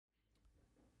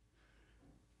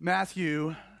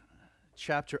Matthew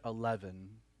chapter 11.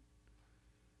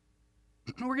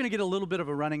 We're going to get a little bit of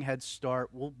a running head start.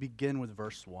 We'll begin with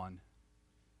verse 1.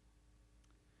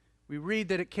 We read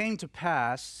that it came to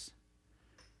pass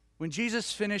when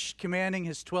Jesus finished commanding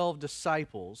his 12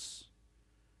 disciples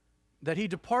that he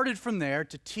departed from there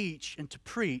to teach and to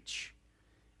preach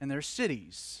in their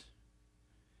cities.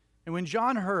 And when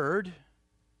John heard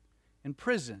in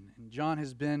prison, and John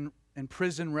has been in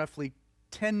prison roughly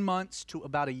 10 months to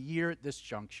about a year at this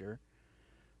juncture.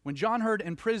 When John heard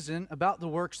in prison about the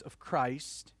works of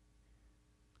Christ,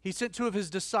 he sent two of his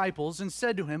disciples and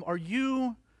said to him, "Are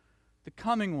you the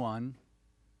coming one,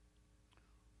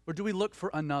 or do we look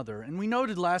for another?" And we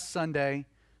noted last Sunday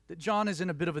that John is in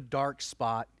a bit of a dark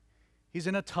spot. He's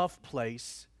in a tough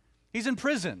place. He's in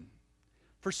prison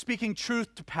for speaking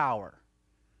truth to power.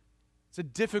 It's a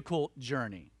difficult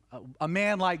journey. A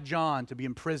man like John to be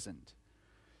imprisoned.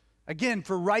 Again,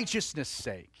 for righteousness'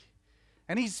 sake.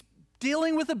 And he's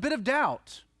dealing with a bit of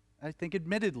doubt, I think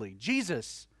admittedly.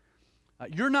 Jesus,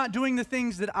 you're not doing the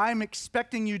things that I'm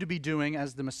expecting you to be doing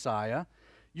as the Messiah.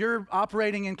 You're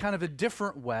operating in kind of a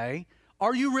different way.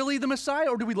 Are you really the Messiah,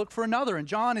 or do we look for another? And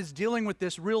John is dealing with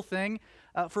this real thing.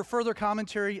 For further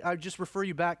commentary, I just refer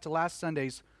you back to last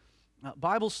Sunday's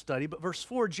Bible study. But verse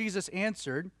 4, Jesus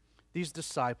answered these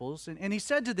disciples, and he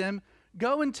said to them,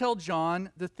 "Go and tell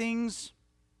John the things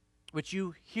which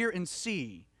you hear and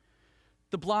see.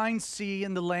 The blind see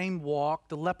and the lame walk,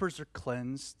 the lepers are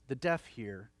cleansed, the deaf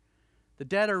hear, the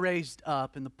dead are raised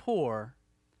up, and the poor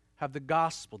have the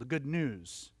gospel, the good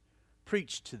news,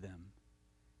 preached to them."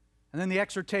 And then the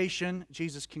exhortation,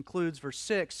 Jesus concludes, verse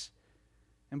 6,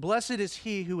 "And blessed is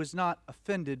he who is not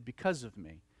offended because of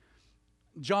me."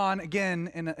 John, again,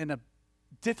 in a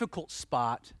difficult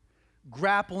spot,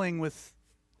 grappling with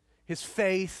his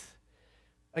faith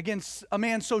against a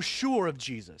man so sure of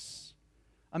Jesus,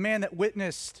 a man that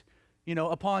witnessed,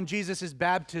 upon Jesus'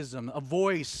 baptism, a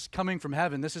voice coming from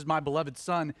heaven, "This is my beloved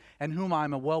Son, in whom I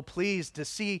am well pleased," to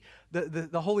see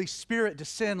the Holy Spirit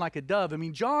descend like a dove. I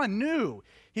mean, John knew,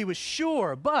 he was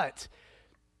sure, but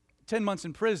 10 months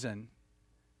in prison,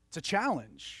 it's a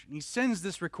challenge. He sends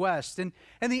this request, and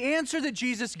the answer that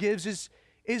Jesus gives is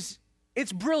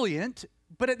it's brilliant,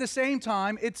 but at the same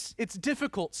time, it's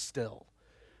difficult still.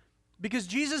 Because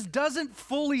Jesus doesn't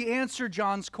fully answer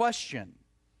John's question.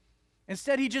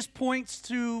 Instead, he just points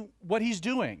to what he's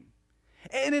doing.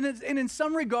 And in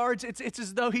some regards, it's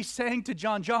as though he's saying to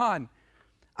John, "John,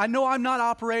 I know I'm not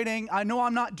operating, I know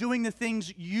I'm not doing the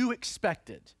things you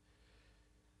expected.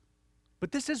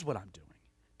 But this is what I'm doing.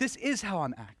 This is how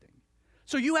I'm acting.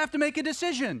 So you have to make a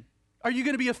decision. Are you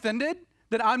going to be offended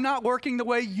that I'm not working the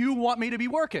way you want me to be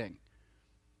working?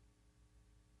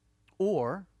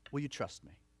 Or will you trust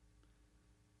me?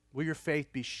 Will your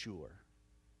faith be sure?"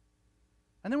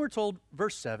 And then we're told,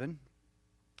 verse 7,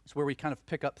 is where we kind of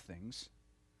pick up things,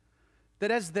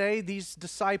 that as these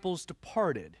disciples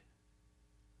departed,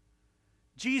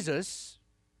 Jesus,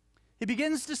 he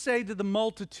begins to say to the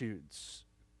multitudes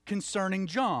concerning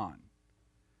John,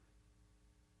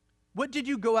 "What did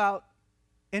you go out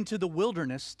into the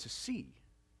wilderness to see?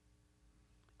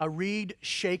 A reed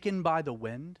shaken by the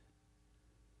wind?"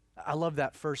 I love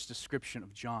that first description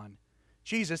of John.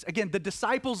 Jesus, again, the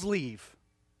disciples leave.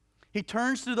 He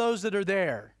turns to those that are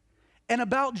there. And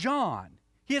about John,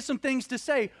 he has some things to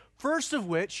say, first of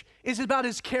which is about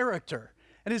his character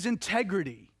and his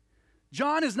integrity.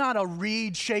 John is not a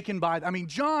reed shaken by,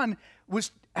 John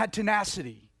had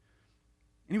tenacity,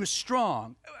 and he was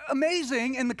strong.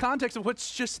 Amazing in the context of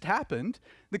what's just happened,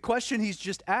 the question he's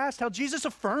just asked, how Jesus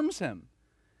affirms him.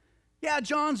 Yeah,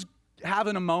 John's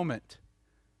having a moment,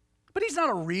 but he's not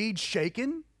a reed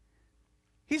shaken.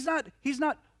 He's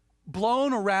not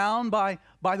blown around by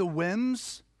the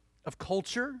whims of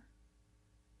culture.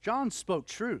 John spoke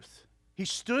truth. He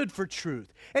stood for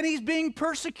truth. And he's being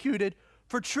persecuted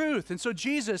for truth. And so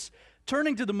Jesus,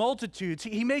 turning to the multitudes,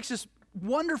 he makes this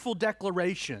wonderful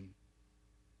declaration.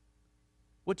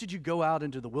 "What did you go out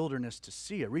into the wilderness to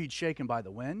see? A reed shaken by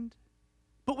the wind?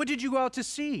 But what did you go out to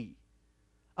see?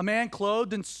 A man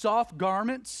clothed in soft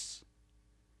garments?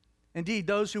 Indeed,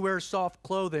 those who wear soft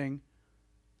clothing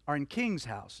are in kings'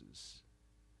 houses."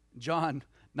 John,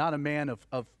 not a man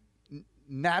of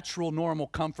natural, normal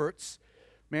comforts,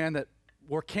 man that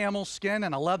wore camel skin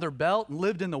and a leather belt and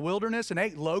lived in the wilderness and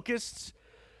ate locusts.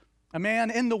 A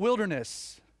man in the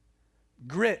wilderness,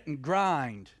 grit and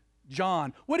grind.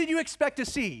 John, what did you expect to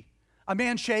see? A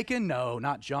man shaken? No,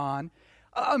 not John.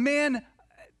 A man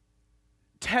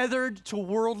tethered to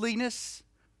worldliness,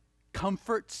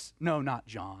 comforts? No, not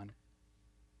John.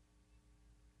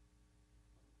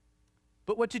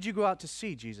 But what did you go out to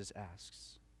see, Jesus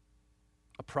asks.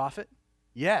 A prophet?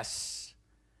 Yes,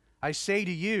 I say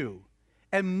to you,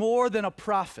 and more than a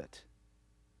prophet.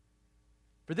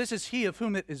 For this is he of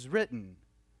whom it is written.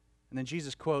 And then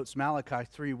Jesus quotes Malachi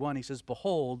 3:1. He says,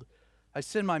 behold, I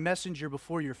send my messenger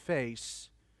before your face,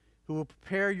 who will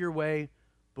prepare your way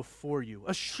before you.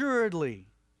 Assuredly,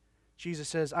 Jesus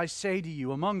says, I say to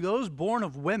you, among those born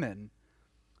of women,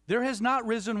 there has not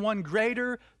risen one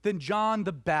greater than John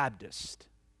the Baptist.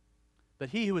 But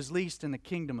he who is least in the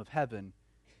kingdom of heaven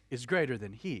is greater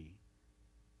than he.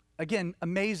 Again,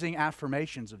 amazing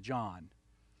affirmations of John.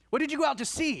 What did you go out to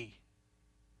see?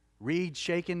 Reed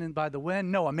shaken by the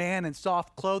wind? No. A man in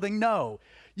soft clothing? No.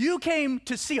 You came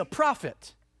to see a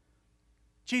prophet.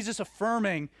 Jesus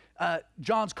affirming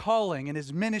John's calling and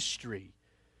his ministry.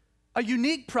 A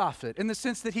unique prophet in the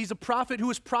sense that he's a prophet who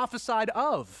was prophesied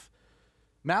of.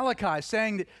 Malachi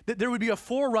saying that there would be a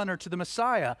forerunner to the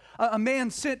Messiah, a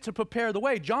man sent to prepare the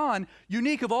way. John,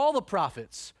 unique of all the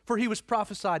prophets, for he was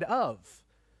prophesied of.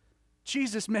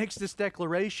 Jesus makes this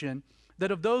declaration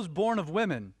that of those born of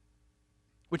women,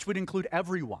 which would include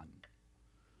everyone,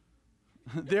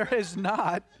 there has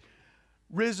not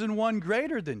risen one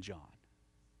greater than John.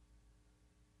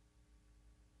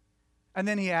 And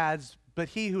then he adds, but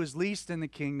he who is least in the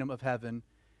kingdom of heaven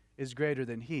is greater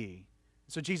than he.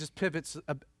 So Jesus pivots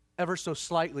ever so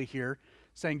slightly here,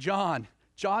 saying, John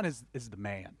is the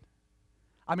man.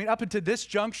 I mean, up until this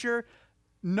juncture,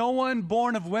 no one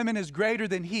born of women is greater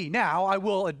than he. Now, I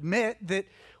will admit that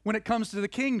when it comes to the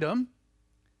kingdom,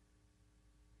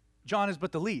 John is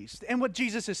but the least. And what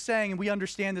Jesus is saying, and we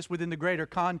understand this within the greater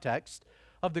context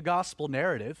of the gospel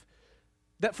narrative,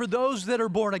 that for those that are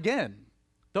born again,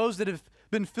 those that have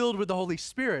been filled with the Holy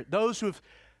Spirit, those who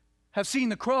have seen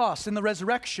the cross and the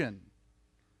resurrection,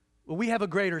 well, we have a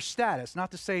greater status.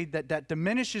 Not to say that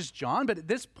diminishes John, but at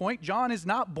this point, John is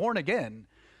not born again.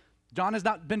 John has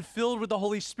not been filled with the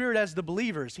Holy Spirit as the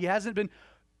believers. He hasn't been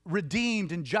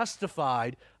redeemed and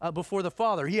justified before the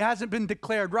Father. He hasn't been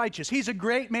declared righteous. He's a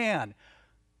great man,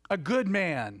 a good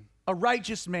man, a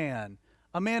righteous man,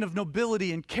 a man of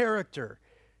nobility and character.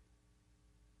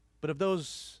 But of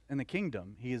those in the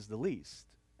kingdom, he is the least.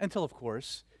 Until, of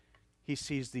course, he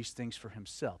sees these things for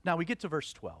himself. Now we get to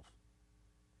verse 12.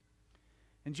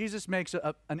 And Jesus makes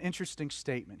an interesting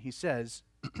statement. He says,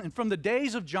 and from the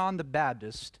days of John the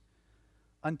Baptist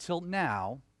until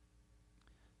now,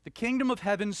 the kingdom of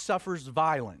heaven suffers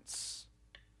violence,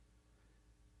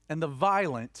 and the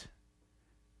violent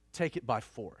take it by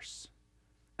force.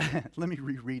 Let me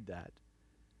reread that.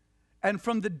 And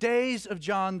from the days of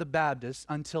John the Baptist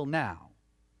until now,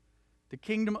 the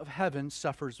kingdom of heaven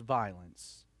suffers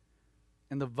violence,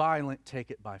 and the violent take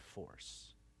it by force.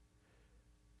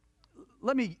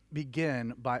 Let me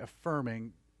begin by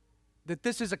affirming that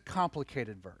this is a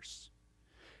complicated verse.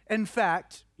 In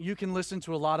fact, you can listen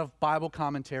to a lot of Bible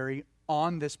commentary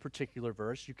on this particular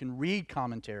verse. You can read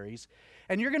commentaries,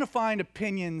 and you're going to find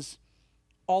opinions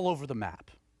all over the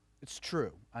map. It's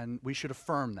true, and we should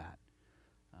affirm that.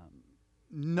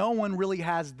 No one really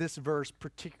has this verse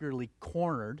particularly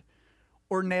cornered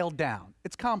or nailed down.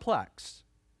 It's complex.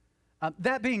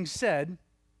 That being said,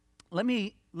 let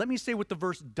me say what the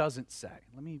verse doesn't say.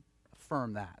 Let me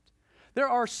affirm that. There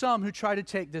are some who try to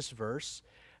take this verse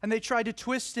and they try to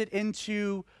twist it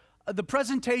into the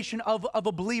presentation of a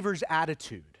believer's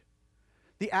attitude.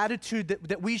 The attitude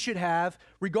that we should have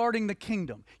regarding the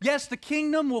kingdom. Yes, the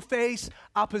kingdom will face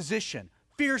opposition,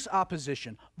 fierce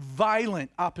opposition, violent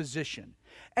opposition.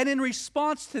 And in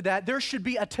response to that, there should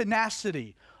be a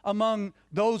tenacity among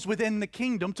those within the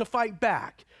kingdom to fight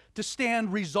back, to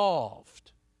stand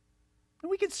resolved. And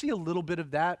we can see a little bit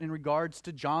of that in regards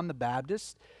to John the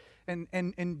Baptist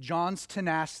and John's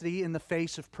tenacity in the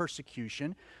face of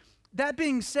persecution. That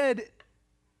being said,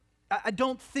 I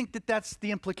don't think that that's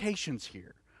the implications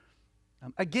here.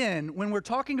 Again, when we're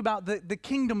talking about the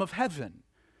kingdom of heaven,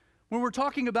 when we're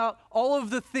talking about all of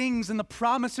the things and the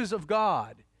promises of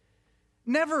God,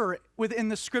 never within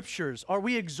the scriptures are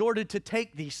we exhorted to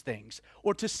take these things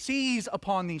or to seize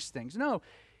upon these things. No,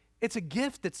 it's a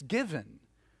gift that's given.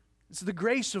 It's the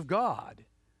grace of God.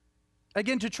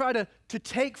 Again, to try to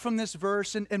take from this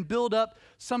verse and build up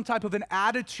some type of an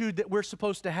attitude that we're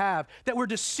supposed to have, that we're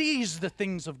to seize the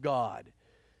things of God,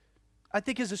 I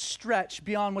think is a stretch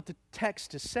beyond what the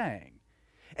text is saying.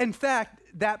 In fact,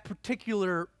 that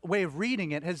particular way of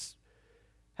reading it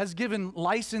has given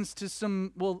license to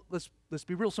some, well, let's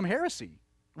be real, some heresy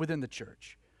within the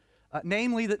church.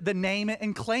 Namely, the name it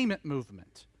and claim it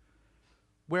movement.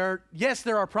 Where, yes,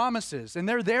 there are promises, and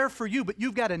they're there for you, but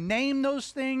you've got to name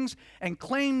those things and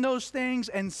claim those things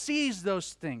and seize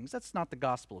those things. That's not the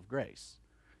gospel of grace.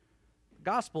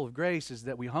 gospel of grace is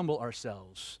that we humble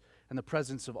ourselves in the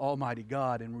presence of Almighty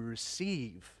God and we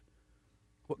receive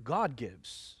what God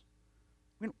gives.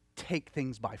 We don't take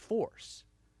things by force.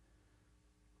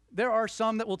 There are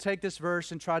some that will take this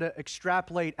verse and try to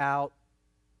extrapolate out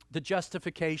the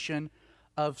justification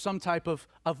of some type of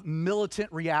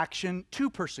militant reaction to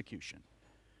persecution.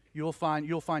 You'll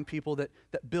find people that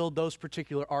build those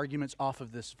particular arguments off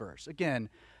of this verse. Again,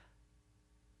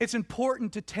 it's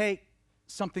important to take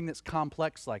something that's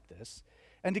complex like this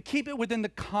and to keep it within the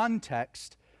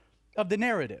context of the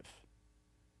narrative.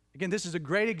 Again, this is a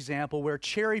great example where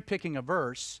cherry picking a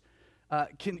verse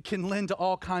can lend to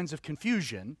all kinds of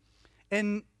confusion,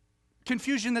 and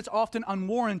confusion that's often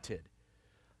unwarranted.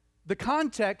 The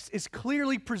context is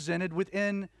clearly presented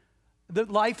within the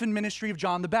life and ministry of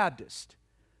John the Baptist.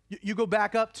 You go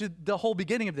back up to the whole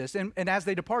beginning of this, and as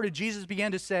they departed, Jesus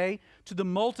began to say to the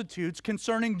multitudes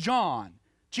concerning John.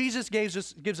 Jesus gives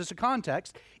us a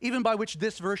context, even by which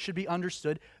this verse should be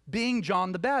understood, being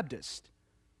John the Baptist.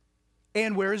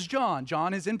 And where is John?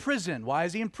 John is in prison. Why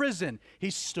is he in prison? He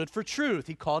stood for truth.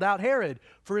 He called out Herod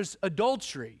for his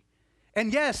adultery.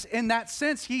 And yes, in that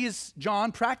sense, he is,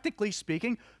 John, practically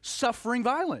speaking, suffering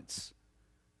violence.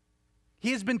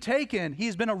 He has been taken. He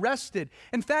has been arrested.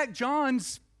 In fact,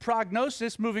 John's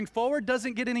prognosis moving forward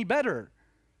doesn't get any better.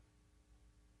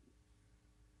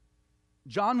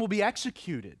 John will be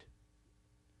executed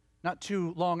not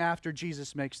too long after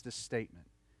Jesus makes this statement.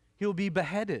 He will be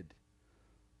beheaded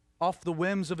off the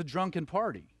whims of a drunken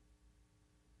party.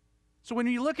 So when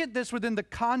you look at this within the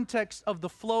context of the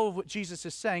flow of what Jesus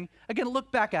is saying, again,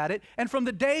 look back at it, and from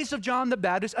the days of John the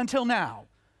Baptist until now.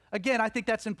 Again, I think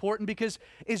that's important because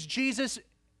is Jesus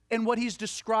and what he's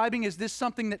describing, is this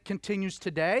something that continues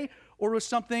today, or was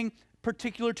something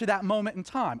particular to that moment in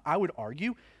time? I would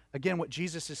argue, again, what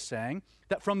Jesus is saying,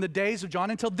 that from the days of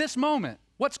John until this moment,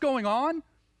 what's going on?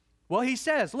 Well, he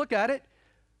says, look at it,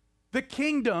 the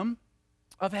kingdom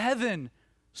of heaven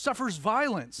suffers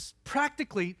violence.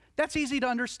 Practically, that's easy to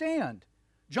understand.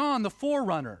 John, the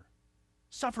forerunner,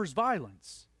 suffers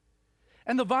violence.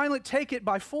 And the violent take it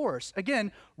by force.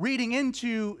 Again, reading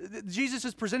into, Jesus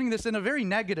is presenting this in a very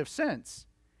negative sense.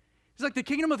 He's like, the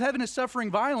kingdom of heaven is suffering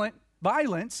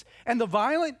violence, and the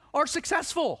violent are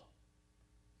successful.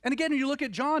 And again, when you look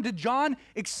at John, did John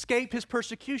escape his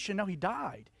persecution? No, he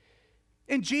died.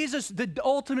 And Jesus, the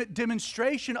ultimate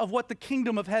demonstration of what the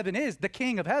kingdom of heaven is, the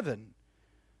King of heaven.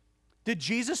 Did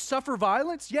Jesus suffer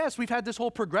violence? Yes, we've had this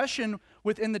whole progression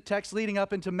within the text leading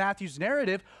up into Matthew's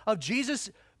narrative of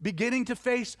Jesus beginning to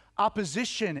face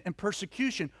opposition and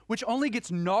persecution, which only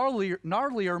gets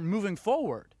gnarlier moving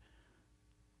forward.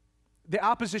 The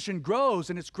opposition grows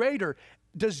and it's greater.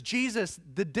 Does Jesus,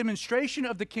 the demonstration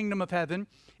of the kingdom of heaven,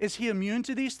 is he immune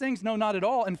to these things? No, not at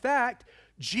all. In fact,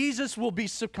 Jesus will be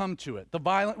succumbed to it. The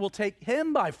violent will take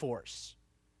him by force,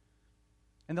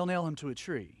 and they'll nail him to a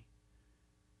tree.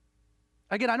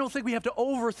 Again, I don't think we have to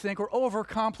overthink or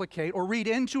overcomplicate or read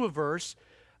into a verse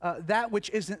that which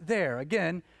isn't there.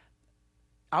 Again,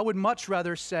 I would much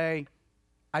rather say,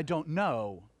 I don't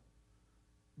know.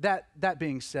 That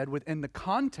being said, within the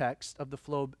context of the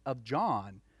flow of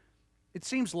John, it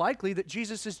seems likely that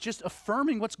Jesus is just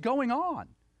affirming what's going on.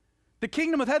 The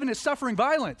kingdom of heaven is suffering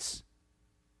violence.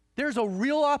 There's a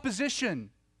real opposition.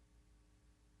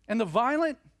 And the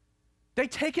violent, they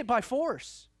take it by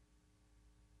force.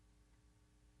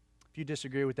 If you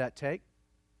disagree with that take,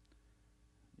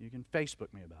 you can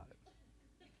Facebook me about it.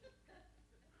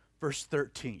 Verse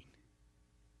 13.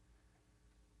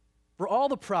 For all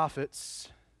the prophets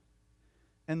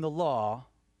and the law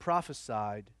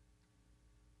prophesied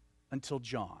until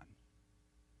John.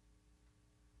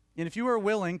 And if you are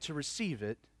willing to receive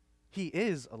it, he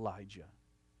is Elijah,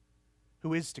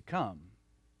 who is to come.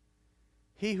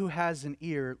 He who has an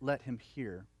ear, let him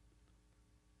hear.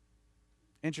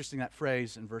 Interesting, that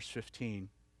phrase in verse 15.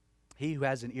 He who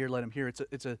has an ear, let him hear.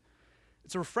 It's a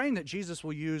refrain that Jesus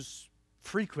will use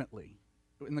frequently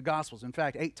in the Gospels. In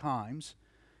fact, 8 times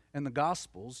in the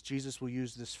Gospels, Jesus will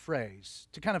use this phrase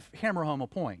to kind of hammer home a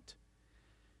point.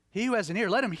 He who has an ear,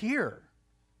 let him hear.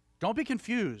 Don't be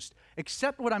confused.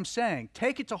 Accept what I'm saying.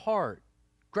 Take it to heart.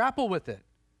 Grapple with it.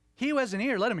 He who has an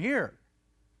ear, let him hear.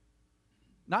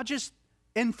 Not just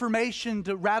information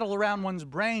to rattle around one's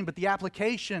brain, but the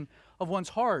application of one's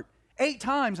heart. 8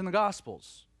 times in the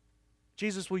Gospels,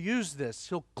 Jesus will use this.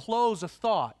 He'll close a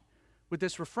thought with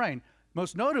this refrain.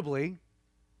 Most notably,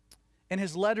 in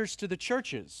his letters to the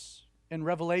churches in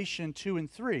Revelation 2 and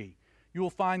 3, you will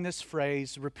find this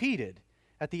phrase repeated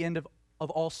at the end of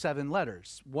all 7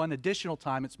 letters. One additional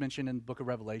time it's mentioned in the book of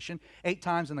Revelation, 8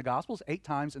 times in the Gospels, 8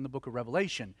 times in the book of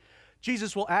Revelation.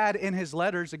 Jesus will add in his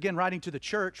letters, again, writing to the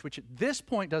church, which at this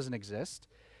point doesn't exist,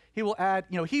 he will add,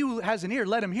 he who has an ear,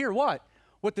 let him hear what?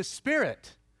 What the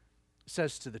Spirit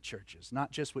says to the churches.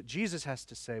 Not just what Jesus has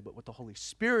to say, but what the Holy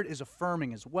Spirit is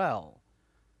affirming as well.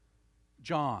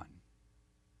 John.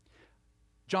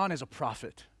 John is a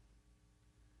prophet.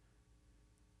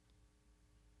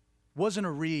 Wasn't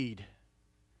a reed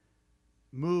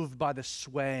moved by the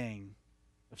swaying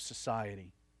of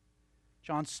society.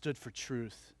 John stood for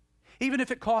truth, even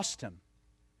if it cost him.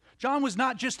 John was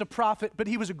not just a prophet, but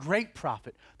he was a great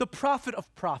prophet, the prophet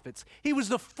of prophets. He was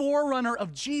the forerunner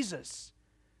of Jesus.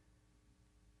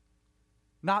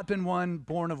 Not been one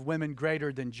born of women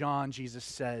greater than John, Jesus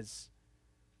says.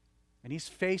 And he's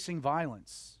facing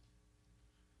violence,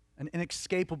 an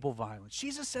inescapable violence.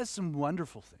 Jesus says some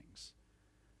wonderful things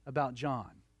about John.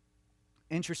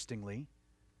 Interestingly,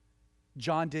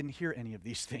 John didn't hear any of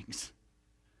these things.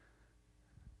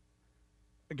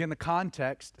 Again, the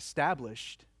context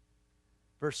established,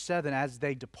 verse 7, as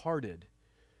they departed.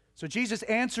 So Jesus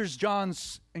answers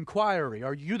John's inquiry,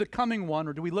 are you the coming one,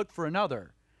 or do we look for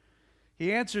another?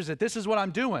 He answers it, this is what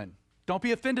I'm doing. Don't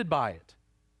be offended by it.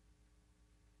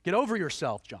 Get over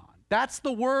yourself, John. That's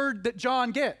the word that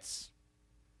John gets.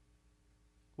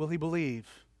 Will he believe?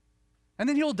 And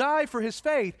then he'll die for his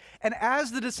faith. And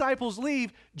as the disciples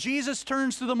leave, Jesus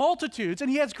turns to the multitudes,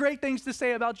 and he has great things to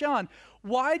say about John.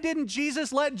 Why didn't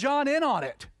Jesus let John in on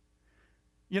it?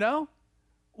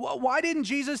 Why didn't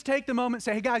Jesus take the moment and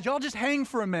say, hey guys, y'all just hang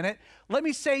for a minute. Let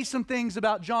me say some things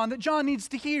about John that John needs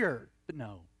to hear. But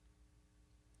no.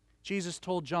 Jesus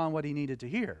told John what he needed to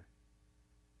hear.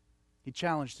 He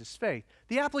challenged his faith.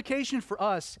 The application for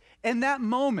us in that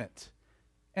moment,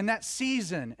 in that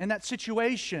season, in that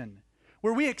situation,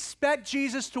 where we expect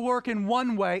Jesus to work in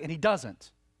one way and he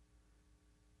doesn't.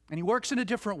 And he works in a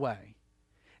different way.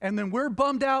 And then we're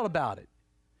bummed out about it.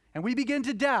 And we begin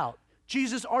to doubt,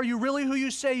 Jesus, are you really who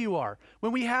you say you are?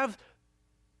 When we have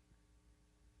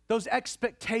those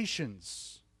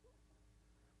expectations,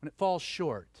 when it falls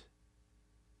short,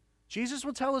 Jesus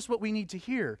will tell us what we need to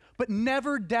hear, but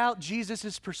never doubt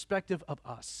Jesus' perspective of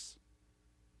us.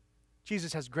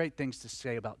 Jesus has great things to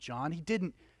say about John. He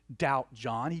didn't doubt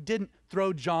John. He didn't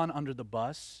throw John under the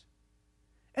bus.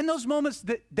 In those moments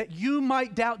that you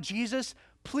might doubt Jesus,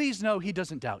 please know he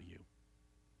doesn't doubt you.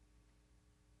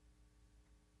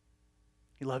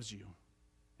 He loves you,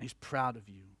 and he's proud of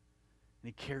you, and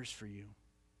he cares for you.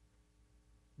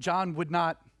 John would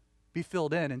not be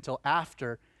filled in until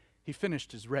after he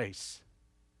finished his race.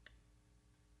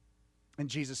 And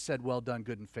Jesus said, well done,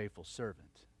 good and faithful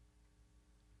servant.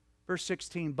 Verse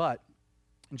 16,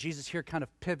 and Jesus here kind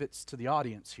of pivots to the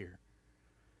audience here.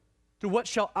 To what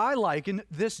shall I liken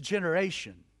this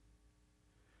generation?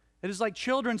 It is like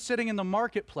children sitting in the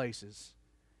marketplaces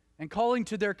and calling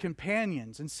to their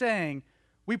companions and saying,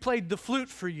 we played the flute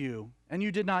for you, and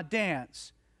you did not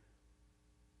dance.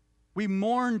 We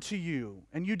mourned to you,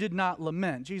 and you did not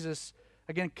lament. Jesus,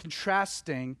 again,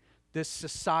 contrasting this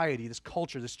society, this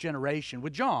culture, this generation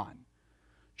with John.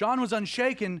 John was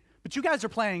unshaken, but you guys are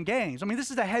playing games. I mean,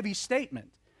 this is a heavy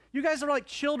statement. You guys are like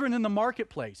children in the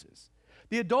marketplaces.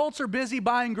 The adults are busy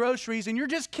buying groceries, and you're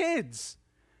just kids.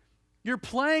 You're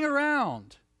playing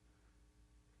around.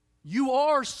 You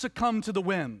are succumb to the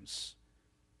whims.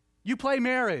 You play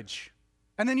marriage,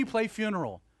 and then you play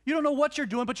funeral. You don't know what you're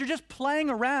doing, but you're just playing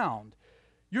around.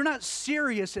 You're not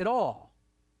serious at all.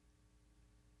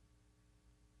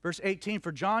 Verse 18,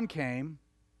 for John came,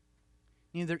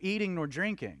 neither eating nor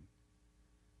drinking.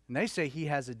 And they say he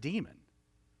has a demon.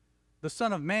 The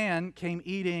Son of Man came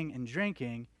eating and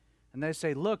drinking, and they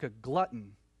say, look, a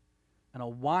glutton and a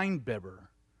winebibber,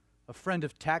 a friend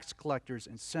of tax collectors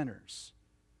and sinners.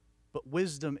 But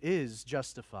wisdom is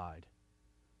justified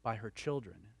by her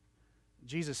children.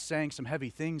 Jesus saying some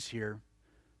heavy things here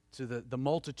to the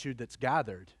multitude that's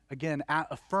gathered. Again,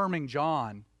 affirming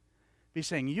John. He's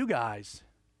saying, you guys,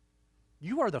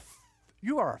 you are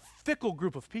a fickle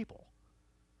group of people.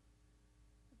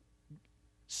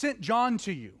 Sent John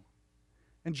to you.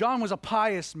 And John was a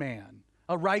pious man,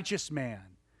 a righteous man.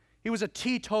 He was a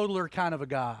teetotaler kind of a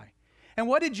guy. And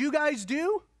what did you guys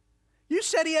do? You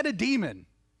said he had a demon.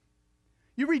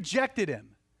 You rejected him.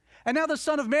 And now the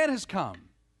Son of Man has come.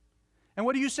 And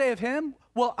what do you say of him?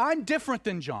 Well, I'm different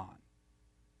than John.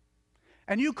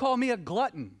 And you call me a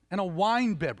glutton and a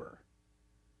winebibber.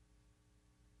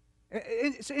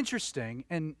 It's interesting.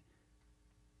 And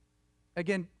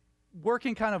again,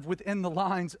 working kind of within the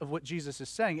lines of what Jesus is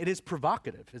saying, it is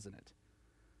provocative, isn't it?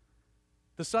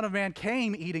 The Son of Man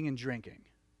came eating and drinking.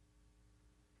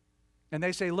 And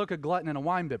they say, look, a glutton and a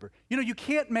winebibber. You know, you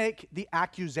can't make the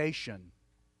accusation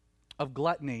of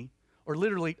gluttony or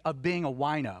literally of being a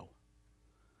wino,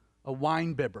 a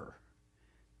wine bibber,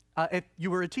 if you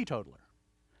were a teetotaler.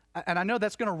 And I know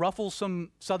that's going to ruffle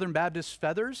some Southern Baptist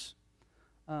feathers,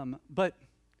 but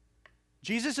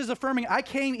Jesus is affirming, I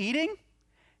came eating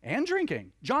and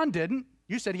drinking. John didn't.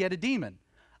 You said he had a demon.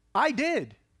 I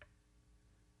did.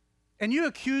 And you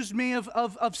accused me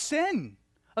of sin,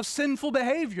 of sinful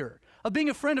behavior, of being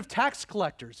a friend of tax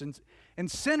collectors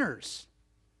and sinners.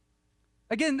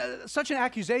 Again, such an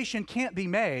accusation can't be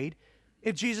made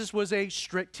if Jesus was a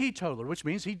strict teetotaler, which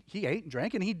means he ate and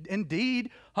drank, and he indeed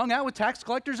hung out with tax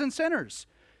collectors and sinners.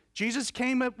 Jesus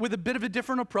came up with a bit of a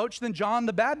different approach than John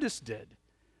the Baptist did.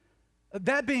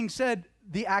 That being said,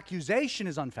 the accusation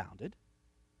is unfounded,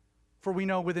 for we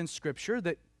know within Scripture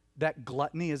that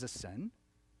gluttony is a sin,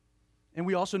 and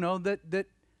we also know that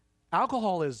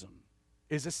alcoholism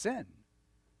is a sin.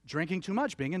 Drinking too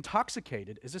much, being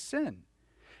intoxicated is a sin.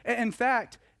 In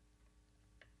fact,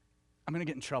 I'm going to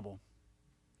get in trouble.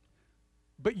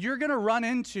 But you're going to run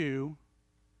into,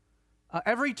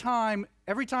 every time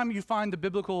you find the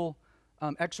biblical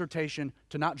exhortation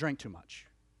to not drink too much,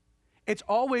 it's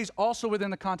always also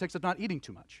within the context of not eating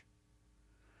too much.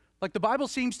 Like the Bible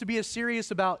seems to be as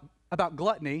serious about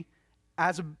gluttony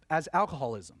as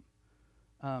alcoholism,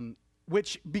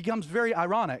 which becomes very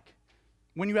ironic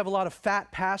when you have a lot of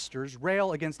fat pastors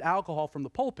rail against alcohol from the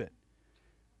pulpit.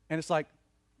 And it's like,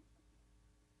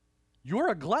 you're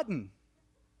a glutton.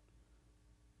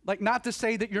 Like, not to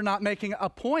say that you're not making a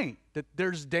point, that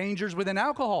there's dangers within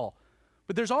alcohol,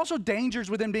 but there's also dangers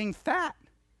within being fat.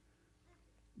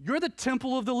 You're the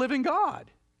temple of the living God.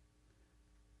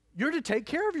 You're to take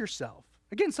care of yourself.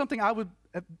 Again, something I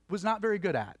was not very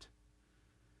good at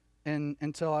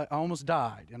until I almost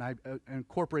died, and I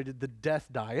incorporated the death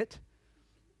diet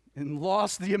and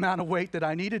lost the amount of weight that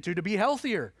I needed to be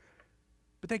healthier.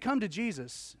 But they come to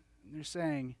Jesus, and they're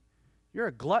saying, you're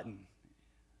a glutton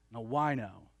and a wino.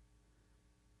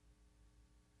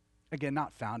 Again,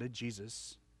 not founded.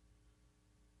 Jesus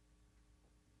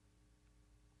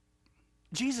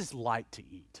liked to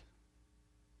eat.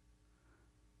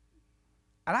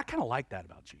 And I kind of like that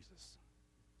about Jesus.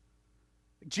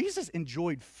 Jesus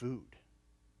enjoyed food.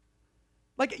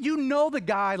 Like, you know the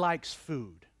guy likes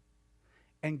food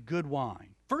and good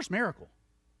wine. First miracle,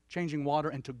 changing water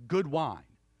into good wine.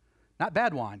 Not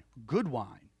bad wine, good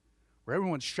wine, where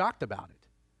everyone's shocked about it.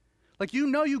 Like, you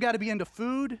know you got to be into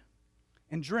food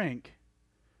and drink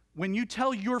when you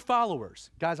tell your followers,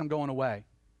 guys, I'm going away,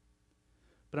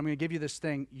 but I'm going to give you this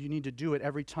thing. You need to do it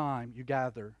every time you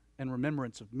gather in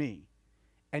remembrance of me.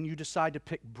 And you decide to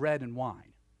pick bread and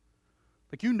wine.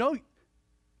 Like, you know,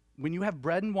 when you have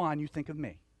bread and wine, you think of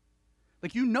me.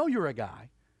 Like, you know you're a guy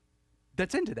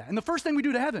that's into that. And the first thing we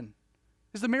do to heaven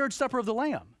is the marriage supper of the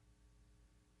Lamb.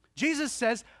 Jesus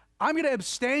says, I'm going to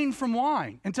abstain from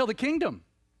wine until the kingdom.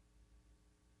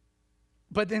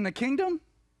 But in the kingdom,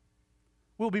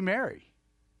 we'll be merry.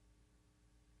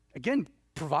 Again,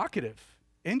 provocative,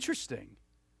 interesting.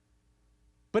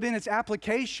 But in its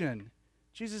application,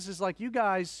 Jesus is like, you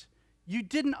guys, you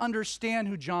didn't understand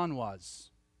who John was.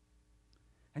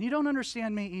 And you don't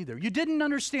understand me either. You didn't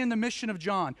understand the mission of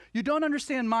John. You don't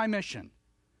understand my mission.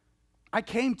 I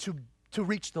came to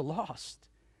reach the lost.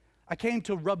 I came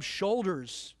to rub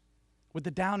shoulders with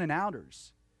the down and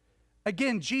outers.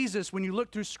 Again, Jesus, when you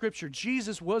look through Scripture,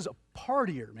 Jesus was a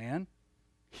partier, man.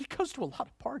 He goes to a lot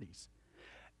of parties.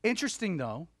 Interesting,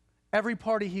 though, every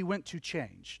party he went to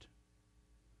changed.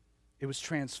 It was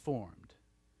transformed.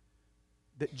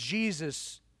 That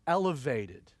Jesus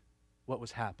elevated what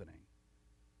was happening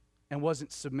and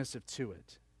wasn't submissive to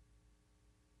it.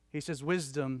 He says,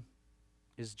 wisdom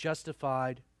is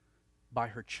justified by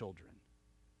her children.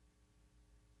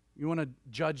 You want to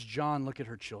judge John, look at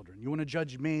her children. You want to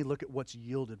judge me, look at what's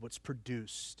yielded, what's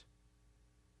produced.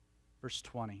 Verse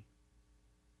 20.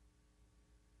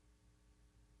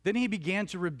 Then he began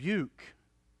to rebuke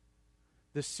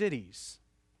the cities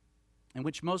in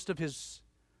which most of his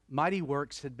mighty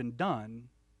works had been done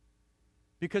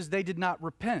because they did not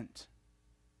repent.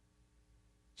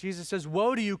 Jesus says,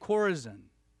 woe to you, Chorazin!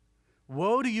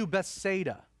 Woe to you,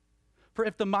 Bethsaida! For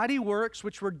if the mighty works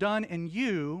which were done in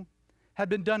you had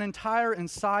been done in Tyre and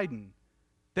Sidon,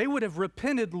 they would have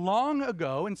repented long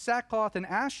ago in sackcloth and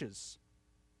ashes.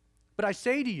 But I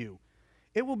say to you,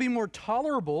 it will be more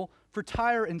tolerable for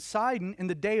Tyre and Sidon in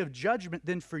the day of judgment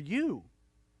than for you.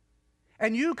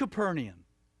 And you, Capernaum,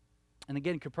 and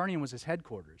again, Capernaum was his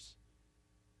headquarters,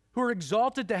 who are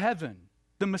exalted to heaven,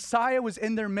 the Messiah was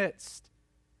in their midst.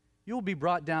 You'll be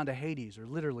brought down to Hades, or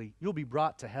literally, you'll be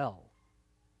brought to hell.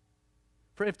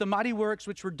 For if the mighty works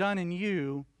which were done in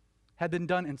you had been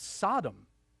done in Sodom,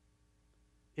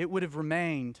 it would have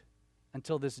remained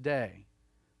until this day.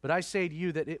 But I say to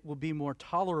you that it will be more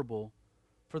tolerable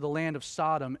for the land of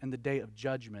Sodom in the day of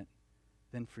judgment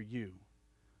than for you.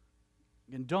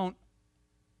 And don't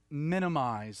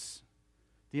minimize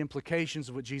the implications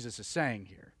of what Jesus is saying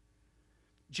here.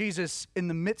 Jesus, in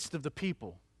the midst of the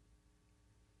people,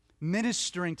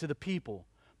 ministering to the people,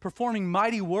 performing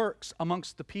mighty works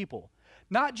amongst the people,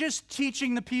 not just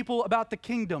teaching the people about the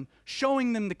kingdom,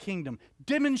 showing them the kingdom,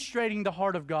 demonstrating the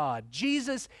heart of God.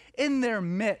 Jesus in their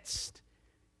midst.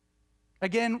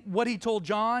 Again, what he told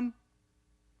John,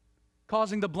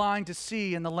 causing the blind to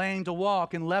see and the lame to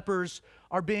walk, and lepers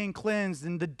are being cleansed,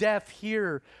 and the deaf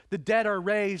hear, the dead are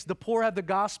raised, the poor have the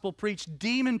gospel preached,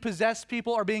 demon-possessed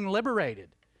people are being liberated.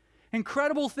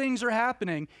 Incredible things are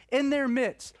happening in their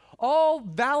midst, all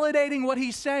validating what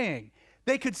he's saying.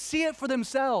 They could see it for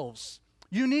themselves.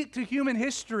 Unique to human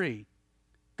history,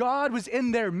 God was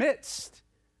in their midst,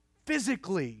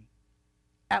 physically,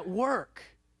 at work.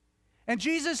 And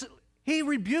Jesus, he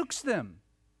rebukes them.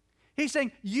 He's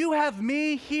saying, you have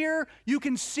me here, you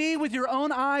can see with your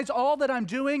own eyes all that I'm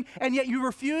doing, and yet you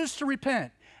refuse to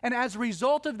repent. And as a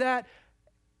result of that,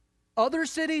 other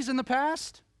cities in the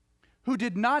past who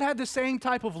did not have the same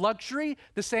type of luxury,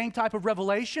 the same type of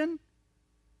revelation,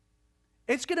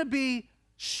 it's going to be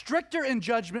stricter in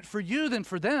judgment for you than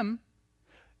for them.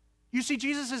 You see,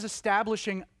 Jesus is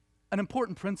establishing an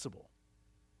important principle.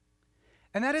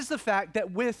 And that is the fact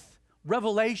that with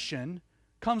revelation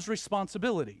comes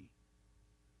responsibility.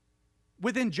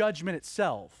 Within judgment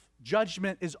itself,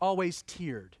 judgment is always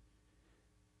tiered.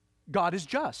 God is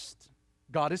just.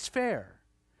 God is fair.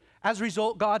 As a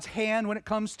result, God's hand when it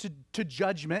comes to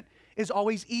judgment is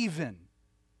always even.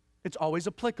 It's always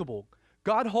applicable.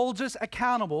 God holds us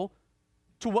accountable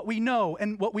to what we know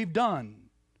and what we've done.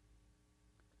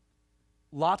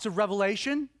 Lots of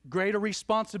revelation, greater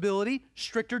responsibility,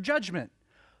 stricter judgment.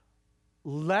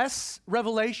 Less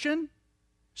revelation,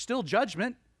 still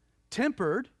judgment,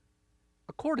 tempered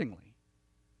accordingly.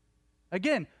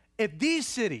 Again, if these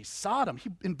cities, Sodom,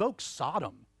 he invokes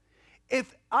Sodom.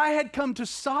 If I had come to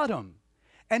Sodom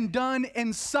and done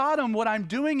in Sodom what I'm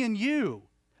doing in you,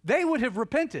 they would have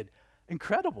repented.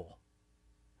 Incredible.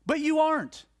 But you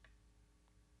aren't.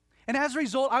 And as a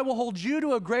result, I will hold you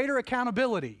to a greater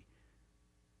accountability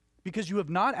because you have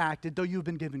not acted, though you have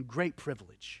been given great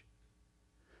privilege.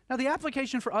 Now, the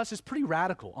application for us is pretty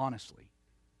radical, honestly,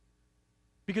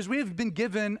 because we have been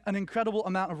given an incredible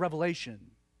amount of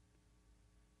revelation.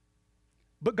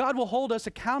 But God will hold us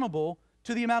accountable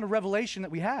to the amount of revelation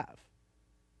that we have.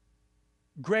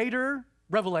 Greater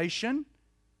revelation,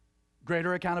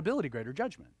 greater accountability, greater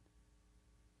judgment.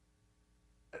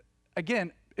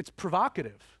 Again, it's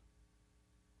provocative.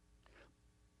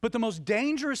 But the most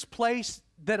dangerous place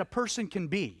that a person can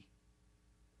be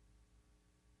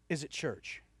is at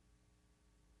church.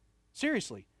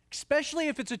 Seriously, especially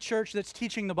if it's a church that's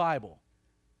teaching the Bible,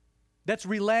 that's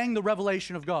relaying the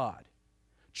revelation of God.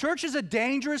 Church is a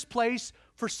dangerous place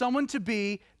for someone to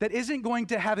be that isn't going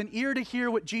to have an ear to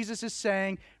hear what Jesus is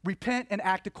saying, repent, and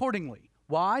act accordingly.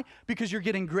 Why? Because you're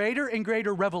getting greater and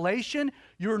greater revelation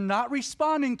you're not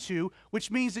responding to,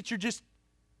 which means that you're just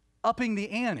upping the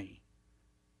ante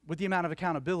with the amount of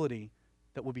accountability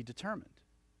that will be determined.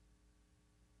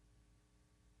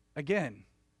 Again,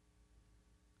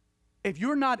 if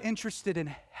you're not interested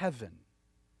in heaven,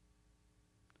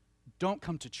 don't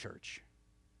come to church.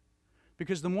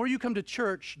 Because the more you come to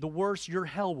church, the worse your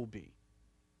hell will be.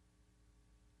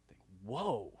 Think,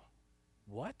 whoa,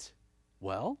 what?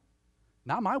 Well,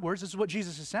 not my words, this is what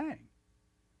Jesus is saying.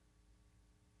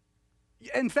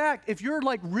 In fact, if you're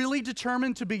like really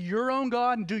determined to be your own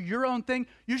God and do your own thing,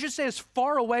 you should stay as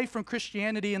far away from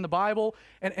Christianity and the Bible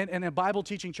and a Bible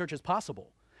teaching church as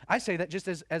possible. I say that just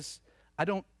as I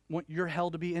don't want your hell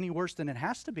to be any worse than it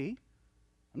has to be.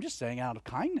 I'm just saying out of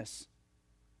kindness.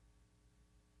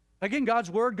 Again, God's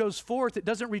word goes forth. It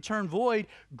doesn't return void.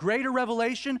 Greater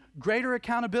revelation, greater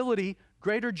accountability,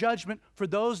 greater judgment for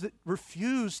those that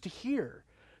refuse to hear,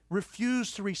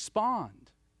 refuse to respond.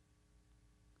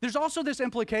 There's also this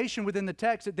implication within the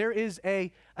text that there is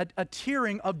a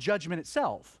tiering of judgment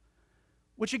itself,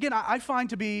 which again, I find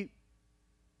to be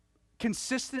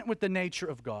consistent with the nature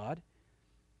of God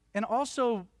and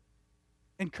also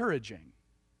encouraging.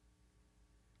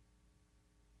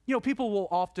 You know, people will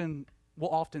often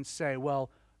say,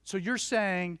 well, so you're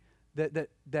saying that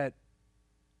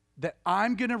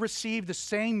I'm going to receive the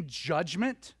same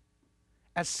judgment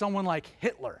as someone like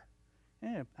Hitler.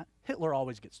 Yeah, Hitler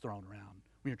always gets thrown around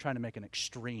when you're trying to make an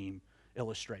extreme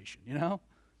illustration, you know?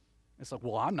 It's like,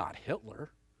 well, I'm not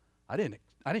Hitler. I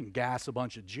didn't gas a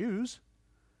bunch of Jews,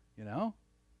 you know?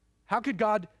 How could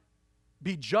God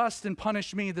be just and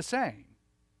punish me the same?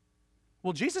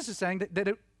 Well, Jesus is saying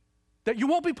that you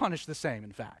won't be punished the same,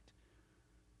 in fact.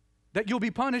 That you'll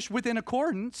be punished within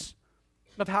accordance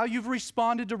of how you've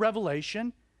responded to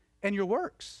revelation and your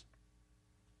works.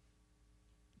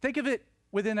 Think of it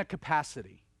within a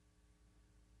capacity.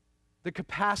 The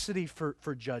capacity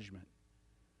for judgment.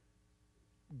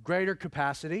 Greater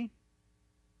capacity,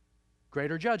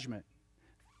 greater judgment.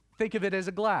 Think of it as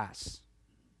a glass.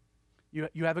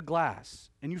 You have a glass,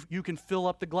 and you can fill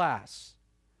up the glass.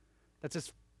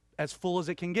 That's as full as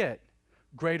it can get.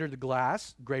 Greater the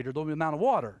glass, greater the amount of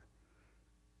water.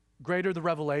 Greater the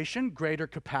revelation, greater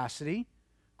capacity,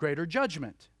 greater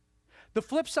judgment. The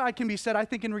flip side can be said, I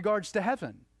think, in regards to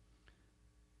heaven.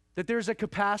 That there's a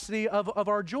capacity of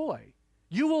our joy.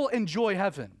 You will enjoy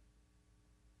heaven.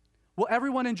 Will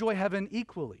everyone enjoy heaven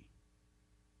equally?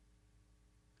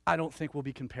 I don't think we'll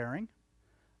be comparing.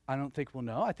 I don't think we'll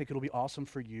know. I think it'll be awesome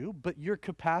for you, but your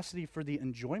capacity for the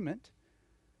enjoyment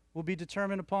will be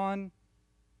determined upon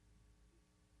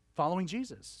following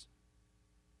Jesus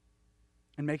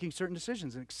and making certain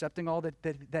decisions and accepting all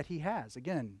that he has.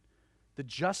 Again, the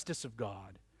justice of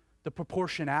God, the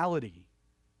proportionality.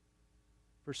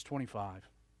 Verse 25.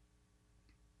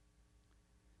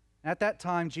 At that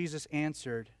time, Jesus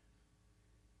answered,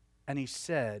 and he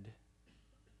said,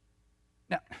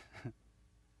 now,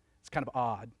 it's kind of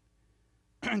odd.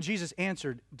 Jesus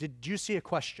answered, did you see a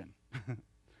question?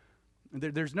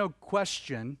 There's no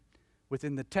question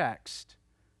within the text.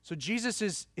 So Jesus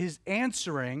is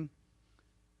answering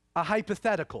a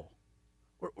hypothetical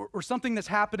or something that's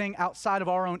happening outside of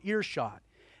our own earshot.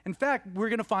 In fact, we're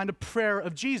going to find a prayer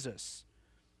of Jesus.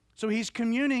 So he's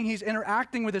communing, he's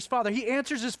interacting with his Father. He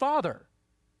answers his Father.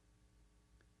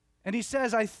 And he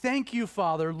says, I thank you,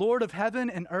 Father, Lord of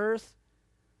heaven and earth,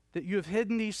 that you have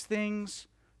hidden these things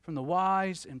from the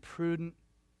wise and prudent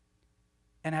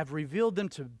and have revealed them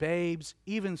to babes.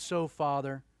 Even so,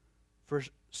 Father, for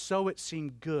so it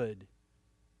seemed good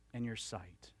in your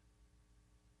sight.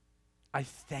 I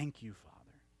thank you,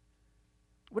 Father.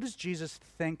 What does Jesus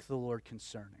thank the Lord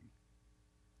concerning?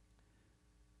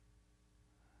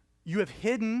 You have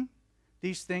hidden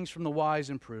these things from the wise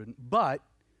and prudent, but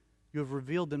you have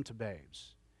revealed them to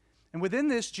babes. And within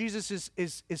this, Jesus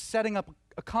is setting up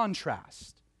a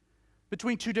contrast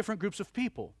between two different groups of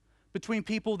people, between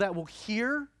people that will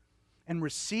hear and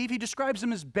receive. He describes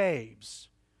them as babes.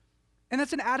 And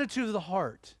that's an attitude of the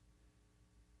heart.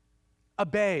 A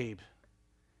babe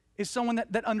is someone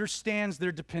that understands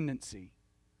their dependency.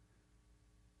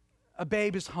 A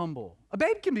babe is humble. A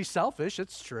babe can be selfish,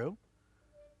 it's true.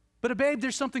 But a babe,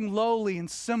 there's something lowly and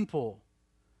simple.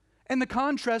 And the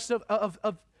contrast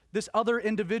of this other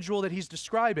individual that he's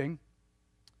describing,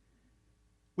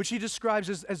 which he describes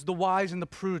as the wise and the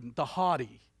prudent, the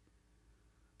haughty,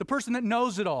 the person that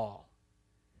knows it all.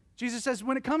 Jesus says,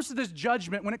 when it comes to this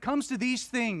judgment, when it comes to these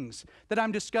things that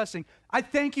I'm discussing, I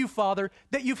thank you, Father,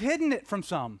 that you've hidden it from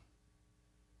some,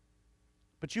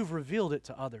 but you've revealed it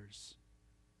to others.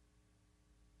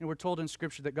 And we're told in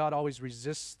Scripture that God always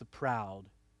resists the proud,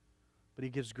 but he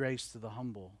gives grace to the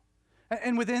humble.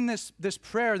 And within this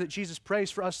prayer that Jesus prays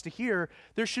for us to hear,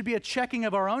 there should be a checking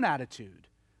of our own attitude.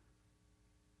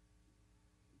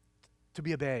 To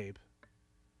be a babe,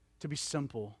 to be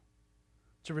simple,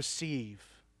 to receive.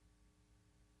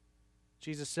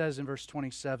 Jesus says in verse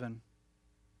 27,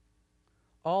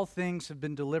 all things have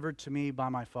been delivered to me by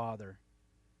my Father,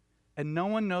 and no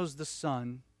one knows the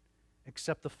Son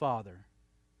except the Father,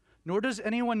 nor does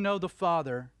anyone know the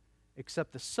Father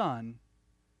except the Son,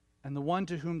 and the one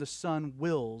to whom the Son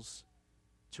wills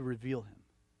to reveal him.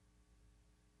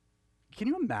 Can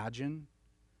you imagine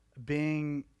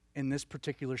being in this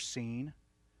particular scene,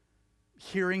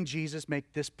 hearing Jesus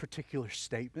make this particular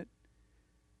statement?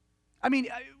 I mean,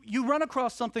 you run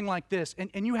across something like this,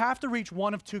 and you have to reach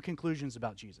one of two conclusions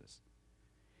about Jesus.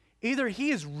 Either he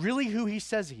is really who he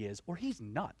says he is, or he's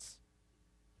nuts.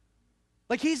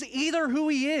 Like he's either who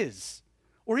he is,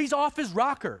 or he's off his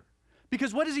rocker.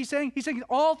 Because what is he saying? He's saying,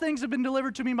 all things have been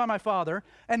delivered to me by my Father,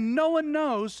 and no one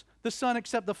knows the Son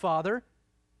except the Father,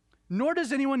 nor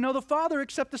does anyone know the Father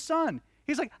except the Son.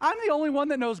 He's like, I'm the only one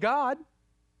that knows God,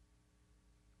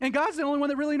 and God's the only one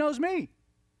that really knows me.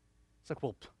 It's like,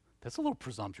 well, that's a little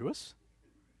presumptuous.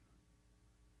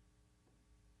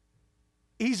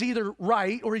 He's either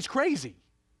right or he's crazy.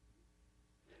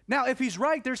 Now, if he's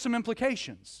right, there's some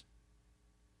implications.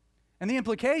 And the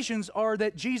implications are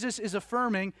that Jesus is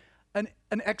affirming an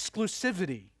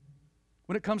exclusivity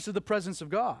when it comes to the presence of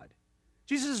God.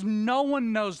 Jesus says, no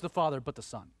one knows the Father but the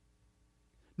Son.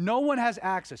 No one has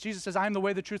access. Jesus says, I am the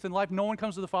way, the truth, and life. No one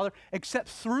comes to the Father except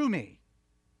through me.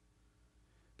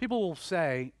 People will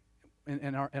say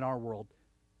in our world,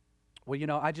 well, you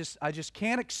know, I just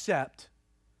can't accept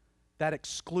that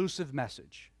exclusive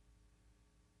message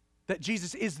that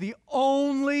Jesus is the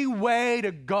only way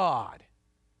to God.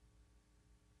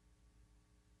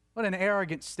 What an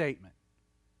arrogant statement.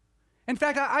 In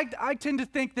fact, I tend to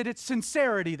think that it's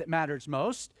sincerity that matters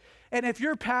most. And if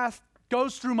your path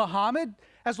goes through Muhammad,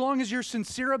 as long as you're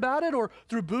sincere about it, or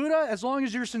through Buddha, as long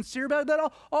as you're sincere about it,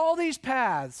 that all these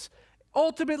paths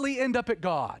ultimately end up at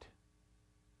God.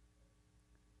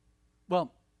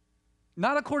 Well,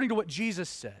 not according to what Jesus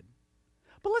said.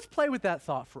 But let's play with that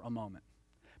thought for a moment,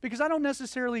 because I don't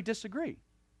necessarily disagree.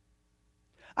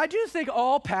 I do think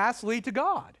all paths lead to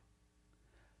God.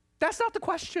 That's not the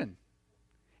question.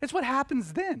 It's what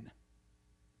happens then.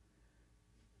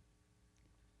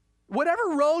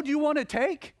 Whatever road you want to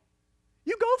take,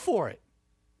 you go for it.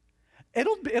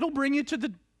 It'll bring you to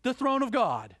the throne of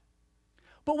God.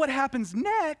 But what happens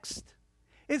next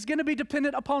is going to be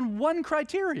dependent upon one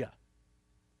criteria: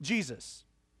 Jesus,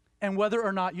 and whether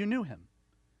or not you knew him.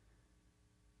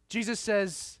 Jesus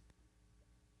says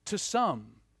to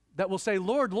some that will say,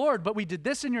 Lord, Lord, but we did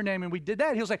this in your name and we did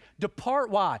that. He'll say, depart,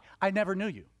 why? I never knew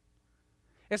you.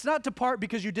 It's not depart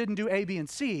because you didn't do A, B, and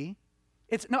C.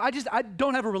 It's, no, I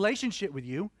don't have a relationship with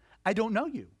you. I don't know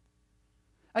you.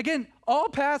 Again, all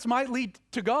paths might lead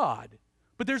to God,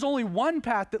 but there's only one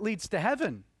path that leads to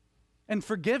heaven and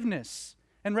forgiveness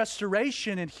and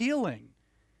restoration and healing,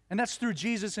 and that's through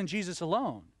Jesus and Jesus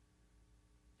alone.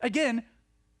 Again,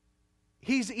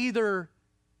 he's either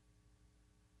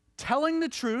telling the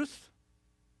truth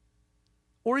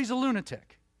or he's a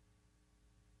lunatic.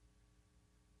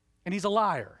 And he's a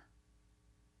liar.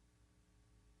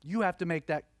 You have to make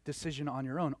that decision on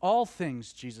your own. All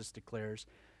things, Jesus declares,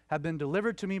 have been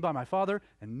delivered to me by my Father,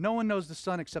 and no one knows the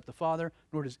Son except the Father,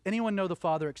 nor does anyone know the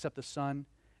Father except the Son,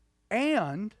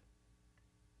 and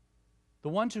the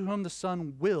one to whom the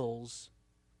Son wills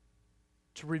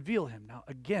to reveal him. Now,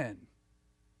 again,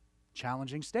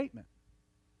 challenging statement.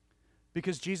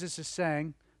 Because Jesus is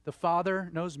saying, the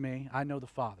Father knows me, I know the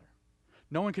Father.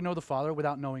 No one can know the Father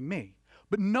without knowing me.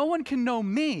 But no one can know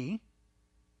me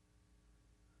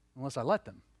unless I let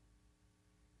them.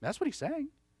 That's what he's saying.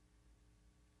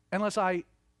 Unless I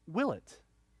will it.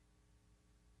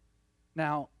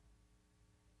 Now,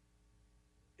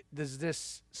 does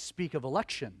this speak of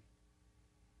election?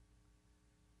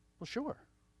 Well, sure.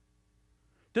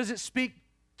 Does it speak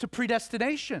to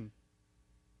predestination?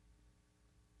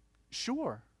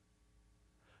 Sure.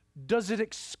 Does it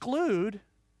exclude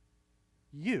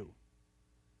you?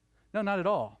 No, not at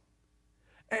all.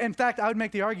 In fact, I would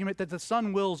make the argument that the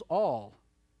Son wills all,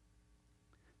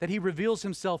 that he reveals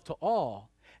himself to all.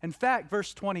 In fact,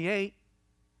 verse 28,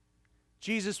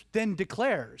 Jesus then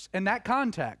declares, in that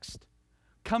context,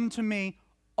 come to me,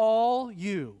 all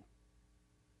you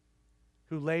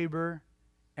who labor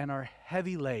and are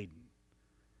heavy laden,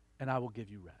 and I will give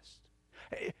you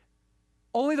rest.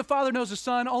 Only the Father knows the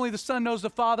Son, only the Son knows the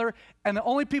Father, and the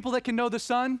only people that can know the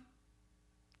Son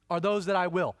are those that I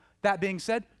will. That being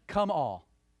said, come all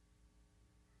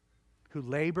who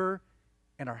labor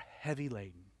and are heavy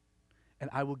laden, and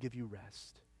I will give you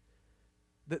rest.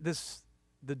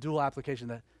 The dual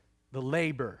application, the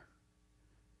labor,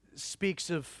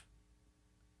 speaks of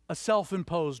a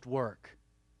self-imposed work.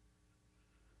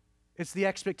 It's the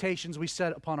expectations we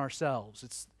set upon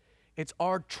ourselves. It's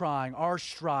our trying, our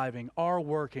striving, our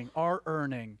working, our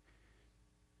earning.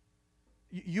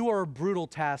 You are a brutal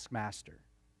taskmaster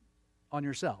on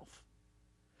yourself.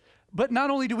 But not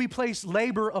only do we place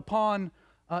labor upon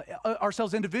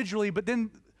ourselves individually, but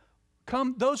then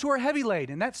come those who are heavy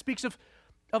laden. That speaks of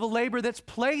a labor that's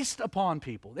placed upon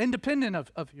people, independent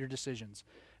of your decisions.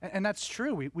 And that's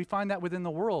true. We find that within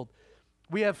the world.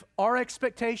 We have our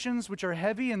expectations, which are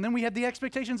heavy, and then we have the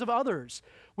expectations of others.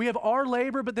 We have our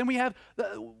labor, but then we have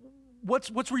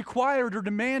what's required or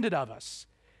demanded of us.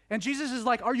 And Jesus is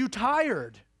like, are you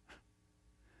tired?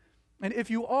 And if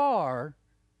you are,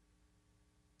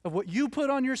 of what you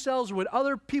put on yourselves or what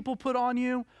other people put on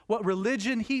you, what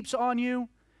religion heaps on you,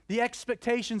 the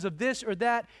expectations of this or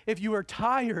that, if you are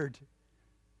tired,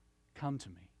 come to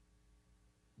me.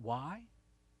 Why?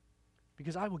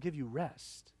 Because I will give you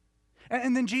rest.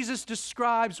 And then Jesus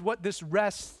describes what this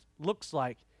rest looks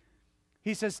like.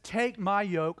 He says, take my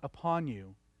yoke upon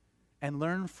you and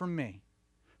learn from me,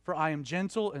 for I am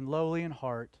gentle and lowly in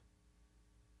heart,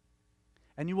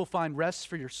 and you will find rest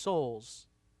for your souls.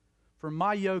 For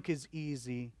my yoke is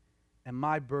easy and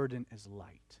my burden is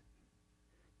light.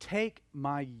 Take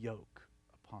my yoke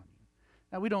upon you.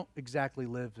 Now, we don't exactly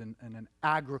live in an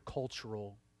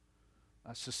agricultural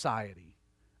society.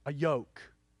 A yoke.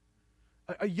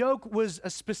 A yoke was a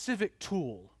specific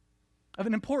tool, of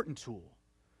an important tool,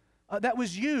 that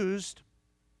was used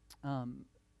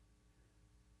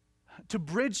to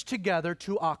bridge together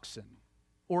two oxen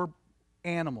or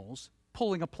animals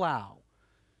pulling a plow.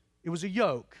 It was a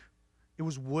yoke. It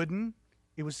was wooden.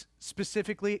 It was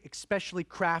specifically, especially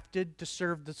crafted to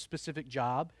serve the specific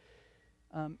job.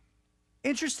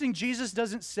 Interesting, Jesus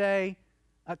doesn't say,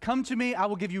 come to me, I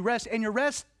will give you rest, and your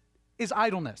rest is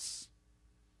idleness.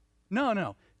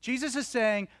 No. Jesus is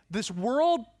saying this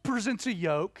world presents a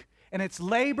yoke, and it's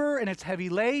labor, and it's heavy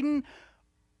laden,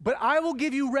 but I will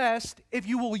give you rest if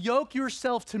you will yoke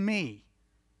yourself to me.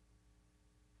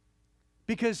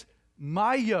 Because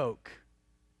my yoke,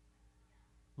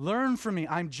 learn from me,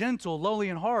 I'm gentle, lowly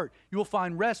in heart, you will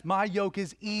find rest. My yoke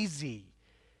is easy,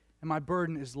 and my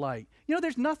burden is light. You know,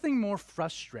 there's nothing more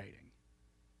frustrating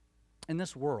in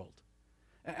this world.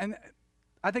 And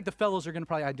I think the fellows are going to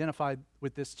probably identify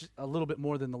with this just a little bit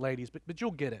more than the ladies, but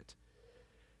you'll get it.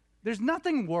 There's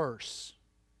nothing worse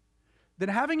than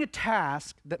having a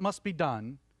task that must be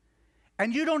done,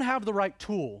 and you don't have the right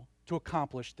tool to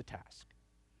accomplish the task.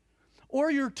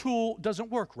 Or your tool doesn't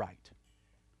work right.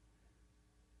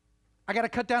 I got to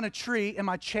cut down a tree, and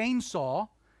my chainsaw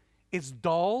is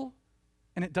dull,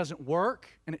 and it doesn't work,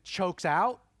 and it chokes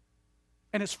out,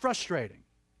 and it's frustrating.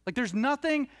 Like there's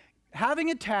nothing,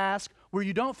 having a task where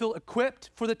you don't feel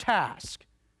equipped for the task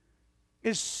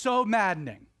is so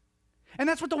maddening. And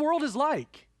that's what the world is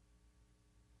like.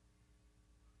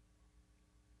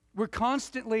 We're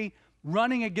constantly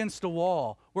running against a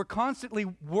wall. We're constantly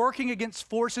working against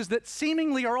forces that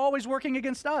seemingly are always working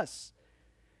against us.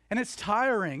 And it's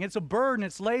tiring, it's a burden,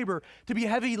 it's labor to be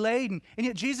heavy laden. And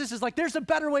yet Jesus is like, there's a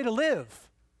better way to live.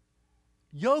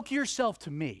 Yoke yourself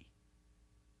to me.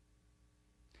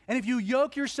 And if you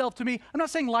yoke yourself to me, I'm not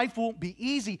saying life won't be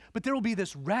easy, but there will be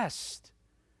this rest.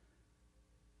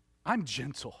 I'm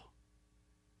gentle.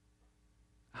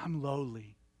 I'm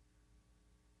lowly.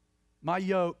 My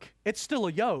yoke, it's still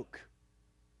a yoke,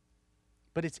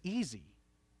 but it's easy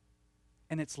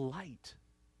and it's light.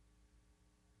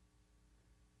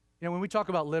 You know, when we talk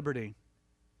about liberty,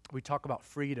 we talk about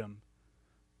freedom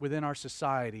within our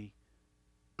society.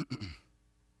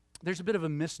 There's a bit of a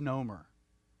misnomer.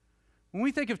 When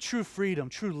we think of true freedom,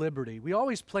 true liberty, we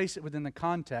always place it within the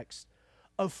context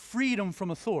of freedom from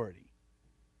authority.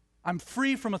 I'm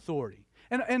free from authority.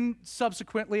 And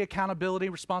subsequently accountability,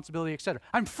 responsibility, etc.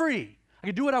 I'm free. I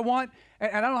can do what I want,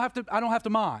 and I don't have to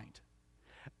mind.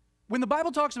 When the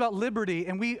Bible talks about liberty,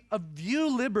 and we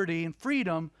view liberty and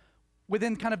freedom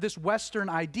within kind of this Western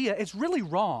idea, it's really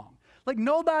wrong. Like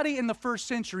nobody in the first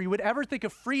century would ever think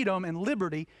of freedom and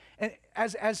liberty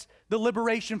as the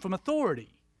liberation from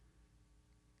authority.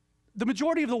 The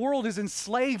majority of the world is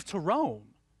enslaved to Rome.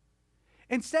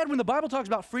 Instead, when the Bible talks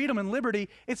about freedom and liberty,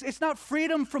 it's not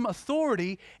freedom from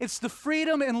authority, it's the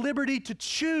freedom and liberty to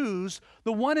choose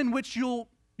the one in which you'll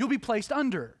be placed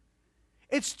under.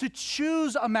 It's to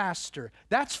choose a master.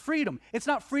 That's freedom. It's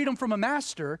not freedom from a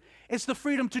master, it's the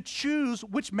freedom to choose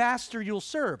which master you'll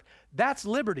serve. That's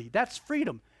liberty. That's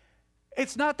freedom.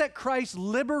 It's not that Christ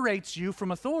liberates you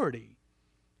from authority.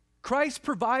 Christ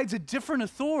provides a different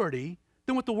authority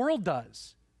than what the world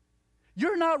does.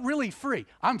 You're not really free.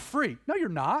 I'm free. No, you're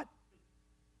not.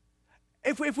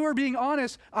 If we're being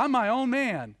honest, I'm my own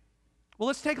man. Well,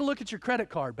 let's take a look at your credit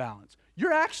card balance.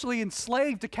 You're actually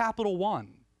enslaved to Capital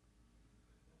One.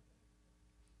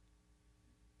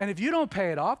 And if you don't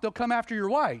pay it off, they'll come after your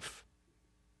wife.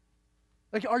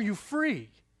 Like, are you free?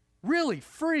 Really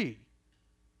free?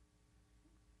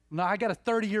 No, I got a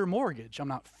 30-year mortgage. I'm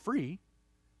not free.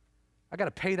 I got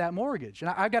to pay that mortgage,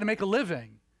 and I've got to make a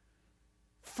living.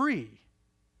 Free.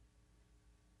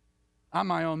 I'm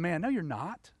my own man. No, you're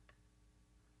not.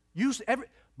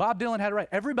 Bob Dylan had it right.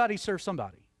 Everybody serves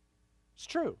somebody. It's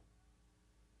true.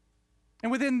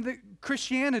 And within the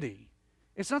Christianity,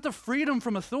 it's not the freedom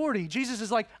from authority. Jesus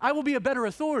is like, I will be a better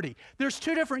authority. There's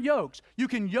two different yokes. You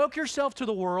can yoke yourself to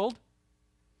the world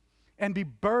and be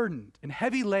burdened and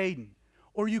heavy laden,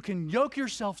 or you can yoke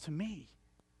yourself to me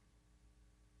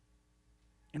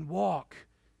and walk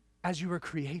as you were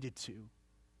created to.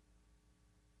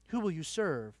 Who will you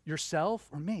serve, yourself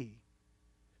or me?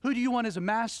 Who do you want as a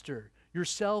master,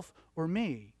 yourself or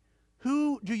me?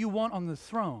 Who do you want on the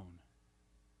throne?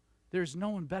 There's no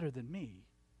one better than me.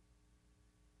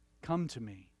 Come to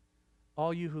me,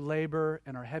 all you who labor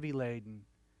and are heavy laden,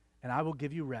 and I will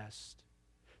give you rest.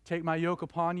 Take my yoke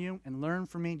upon you and learn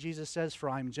from me, Jesus says, for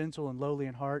I am gentle and lowly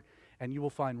in heart, and you will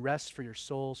find rest for your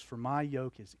souls, for my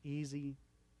yoke is easy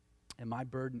and my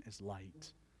burden is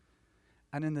light.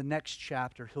 And in the next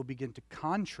chapter, he'll begin to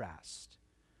contrast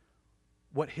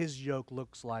what his yoke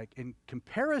looks like in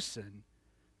comparison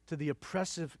to the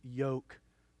oppressive yoke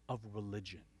of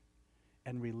religion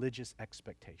and religious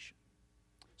expectation.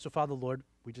 So, Father, Lord,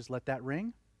 we just let that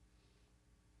ring.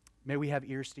 May we have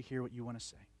ears to hear what you want to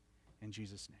say. In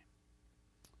Jesus'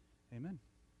 name, amen.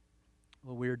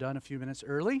 Well, we are done a few minutes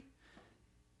early.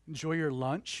 Enjoy your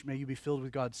lunch. May you be filled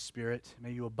with God's Spirit.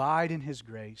 May you abide in his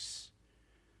grace.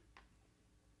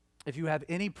 If you have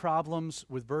any problems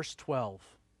with verse 12,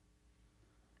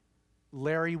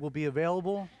 Larry will be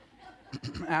available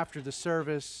after the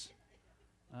service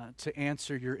to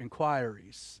answer your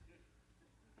inquiries.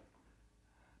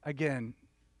 Again,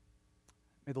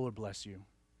 may the Lord bless you.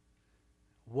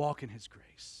 Walk in his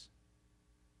grace.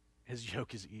 His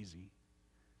yoke is easy.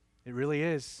 It really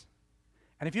is.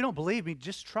 And if you don't believe me,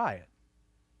 just try it.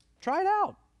 Try it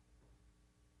out.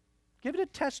 Give it a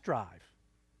test drive.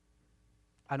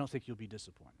 I don't think you'll be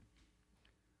disappointed.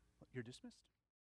 You're dismissed.